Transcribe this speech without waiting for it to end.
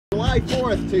July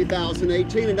 4th,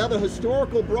 2018, another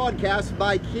historical broadcast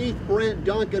by Keith Brent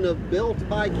Duncan of Built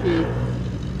by Keith,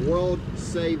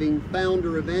 world-saving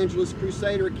founder, evangelist,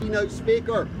 crusader, keynote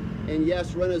speaker, and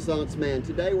yes, Renaissance man.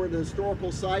 Today we're at the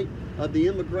historical site of the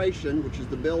Immigration, which is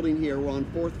the building here. We're on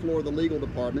 4th floor of the legal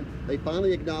department. They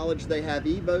finally acknowledged they have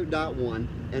Evote.ONE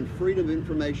and Freedom of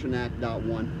Information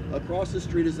Act.1. Across the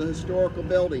street is a historical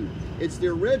building. It's the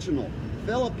original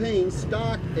Philippine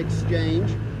stock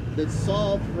exchange that's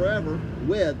solved forever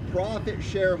with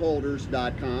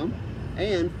ProfitShareholders.com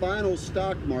and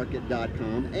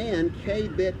FinalStockMarket.com and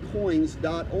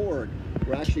KBitcoins.org.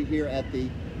 We're actually here at the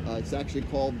it's actually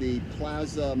called the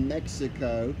Plaza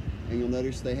Mexico, and you'll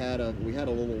notice we had a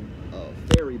little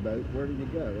ferry boat. Where did he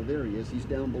go? Oh, there he is. He's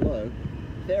down below.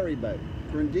 Ferry boat.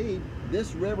 For indeed,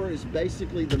 this river is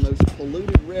basically the most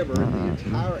polluted river in the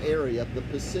entire area, the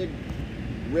Pacific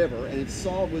River, and it's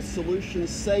solved with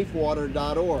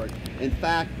SolutionsSafeWater.org. In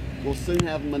fact, we'll soon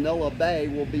have Manila Bay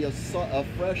will be a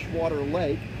freshwater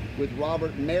lake with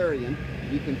Robert Marion.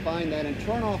 You can find that, and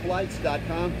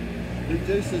TurnOffLights.com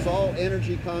reduces all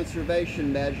energy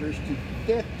conservation measures to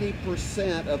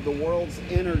 50% of the world's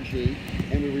energy,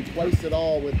 and we replace it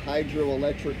all with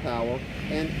hydroelectric power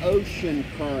and ocean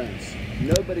currents.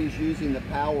 Nobody's using the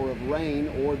power of rain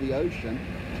or the ocean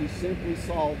to simply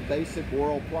solve basic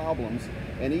world problems.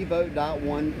 And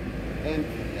Evote.ONE and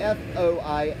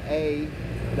FOIA.one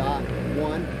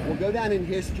will go down in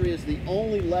history as the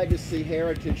only legacy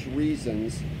heritage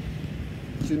reasons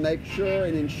to make sure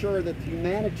and ensure that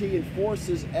humanity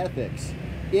enforces ethics,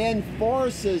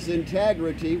 enforces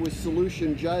integrity with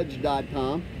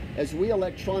SolutionJudge.com as we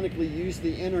electronically use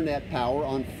the internet power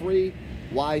on free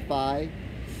Wi-Fi,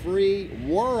 free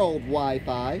world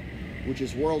Wi-Fi, which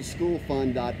is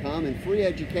worldschoolfund.com, and free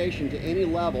education to any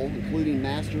level, including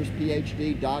master's,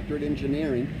 PhD, doctorate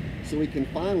engineering, so we can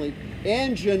finally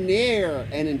engineer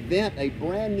and invent a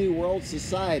brand new world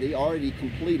society already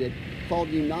completed called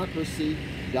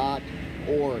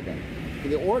Unocracy.org.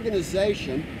 The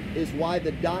organization is why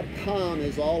the .com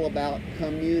is all about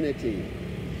community.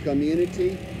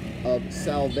 Community of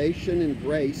salvation and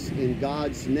grace in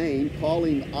God's name. Call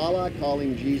him Allah, call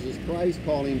him Jesus Christ,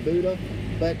 call him Buddha,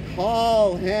 but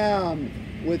call him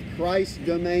with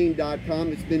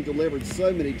ChristDomain.com. It's been delivered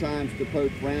so many times to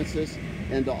Pope Francis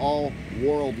and to all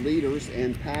world leaders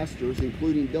and pastors,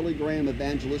 including Billy Graham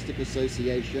Evangelistic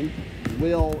Association,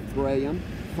 Will Graham,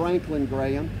 Franklin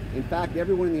Graham. In fact,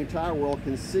 everyone in the entire world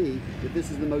can see that this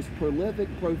is the most prolific,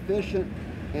 proficient,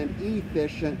 and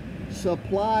efficient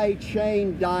supply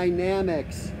chain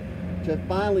dynamics to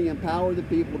finally empower the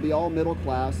people to be all middle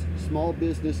class, small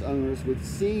business owners with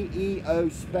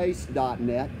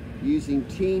CEOspace.net using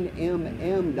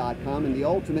TeenMM.com, and the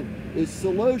ultimate is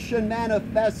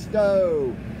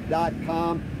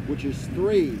SolutionManifesto.com, which is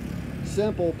 3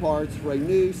 simple parts for a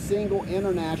new single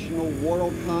international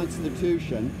world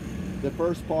constitution. The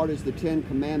first part is the 10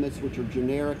 Commandments, which are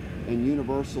generic and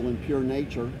universal in pure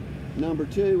nature. Number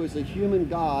 2 is a human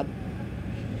God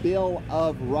Bill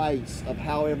of Rights of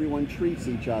how everyone treats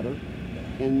each other.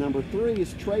 And number 3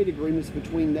 is trade agreements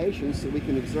between nations so we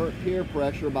can exert peer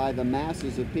pressure by the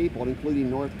masses of people, including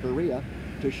North Korea,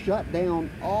 to shut down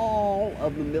all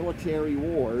of the military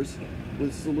wars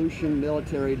with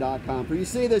SolutionMilitary.com. For you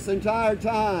see, this entire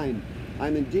time,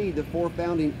 I'm indeed the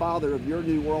forefounding father of your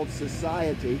new world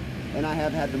society, and I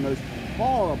have had the most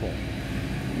horrible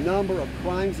number of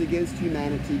crimes against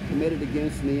humanity committed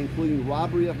against me, including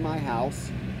robbery of my house,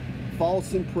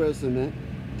 false imprisonment,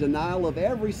 denial of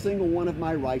every single one of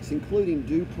my rights, including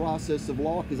due process of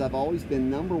law, because I've always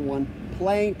been #1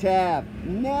 plaintiff.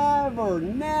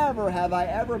 Never have I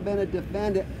ever been a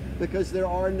defendant, because there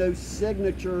are no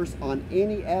signatures on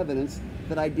any evidence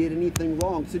that I did anything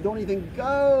wrong. So don't even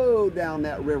go down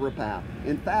that river path.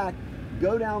 In fact,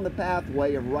 go down the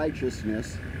pathway of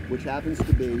righteousness, which happens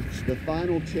to be the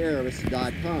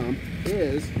finalterrorist.com,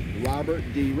 is Robert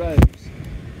D. Rose.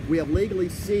 We have legally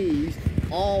seized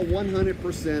all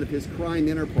 100% of his crime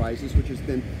enterprises, which has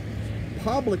been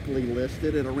publicly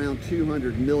listed at around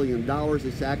 $200 million.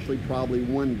 It's actually probably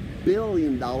 $1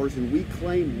 billion, and we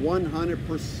claim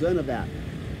 100% of that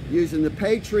using the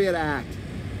Patriot Act,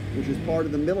 which is part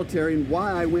of the military, and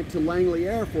why I went to Langley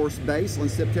Air Force Base on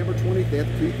September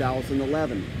 25th,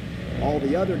 2011. All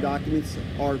the other documents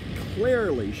are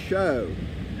clearly show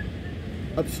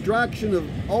obstruction of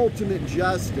ultimate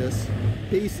justice,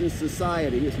 peace, and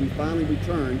society as we finally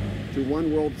return to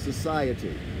one world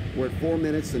society. We're at 4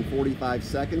 minutes and 45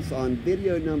 seconds on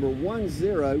video number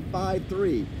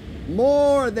 1053.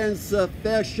 More than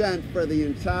sufficient for the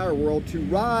entire world to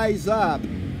rise up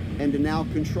and to now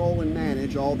control and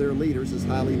manage all their leaders as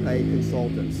highly paid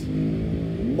consultants.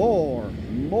 More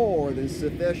than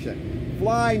sufficient.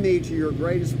 Fly me to your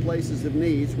greatest places of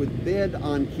needs with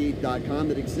BuiltByKeith.com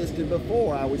that existed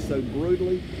before I was so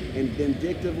brutally and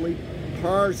vindictively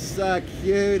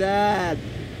persecuted.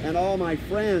 And all my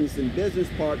friends and business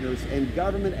partners and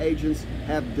government agents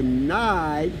have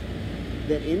denied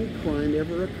that any crime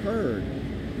ever occurred.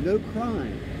 No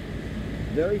crime.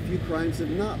 Very few crimes have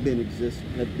not been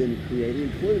created,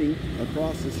 including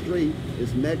across the street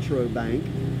is Metro Bank,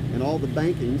 and all the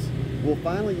bankings will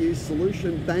finally use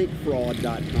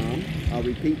SolutionBankFraud.com. I'll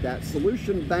repeat that.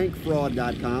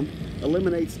 SolutionBankFraud.com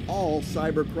eliminates all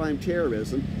cybercrime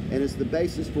terrorism and is the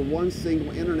basis for one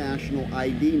single international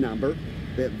ID number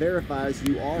that verifies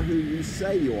you are who you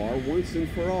say you are once and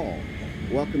for all.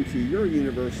 Welcome to your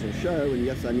universal show, and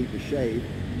yes, I need to shave.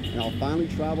 And I'll finally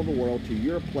travel the world to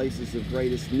your places of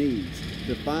greatest needs.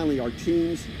 So finally, our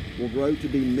teams will grow to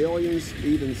be millions,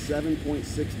 even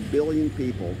 7.6 billion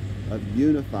people of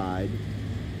unified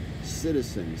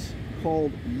citizens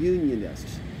called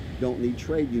unionists. Don't need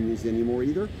trade unions anymore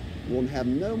either. We'll have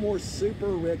no more super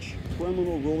rich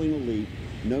criminal ruling elite,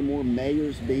 no more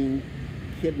mayors being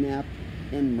kidnapped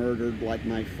and murdered like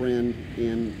my friend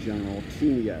in General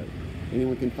Tenio.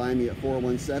 Anyone can find me at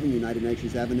 417 United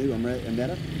Nations Avenue,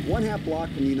 Ameta, 1/2 block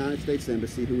from the United States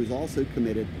Embassy, who has also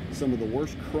committed some of the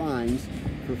worst crimes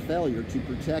for failure to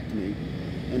protect me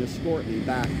and escort me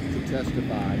back to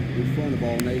testify in front of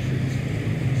all nations.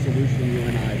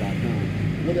 SolutionUNI.com.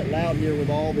 A little bit loud here with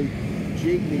all the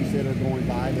jeepneys that are going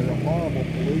by. They're a horrible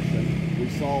pollution. We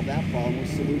solved that problem with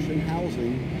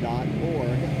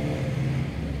SolutionHousing.org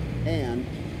and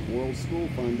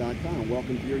WorldSchoolFund.com.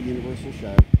 Welcome to your universal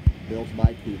show.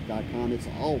 BuiltByKeith.com. It's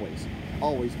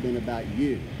always been about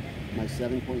you, my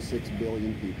 7.6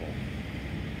 billion people.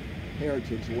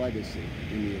 Heritage, legacy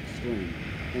in the extreme.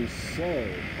 And so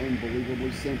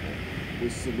unbelievably simple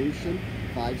with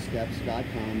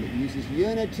Solution5steps.com that uses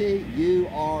Unity,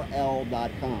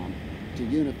 URL.com to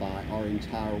unify our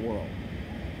entire world.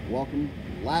 Welcome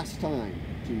last time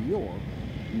to your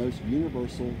most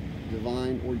universal,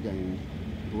 divine ordained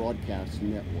broadcast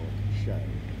network show.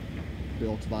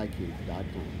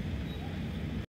 BuiltByKeith.com.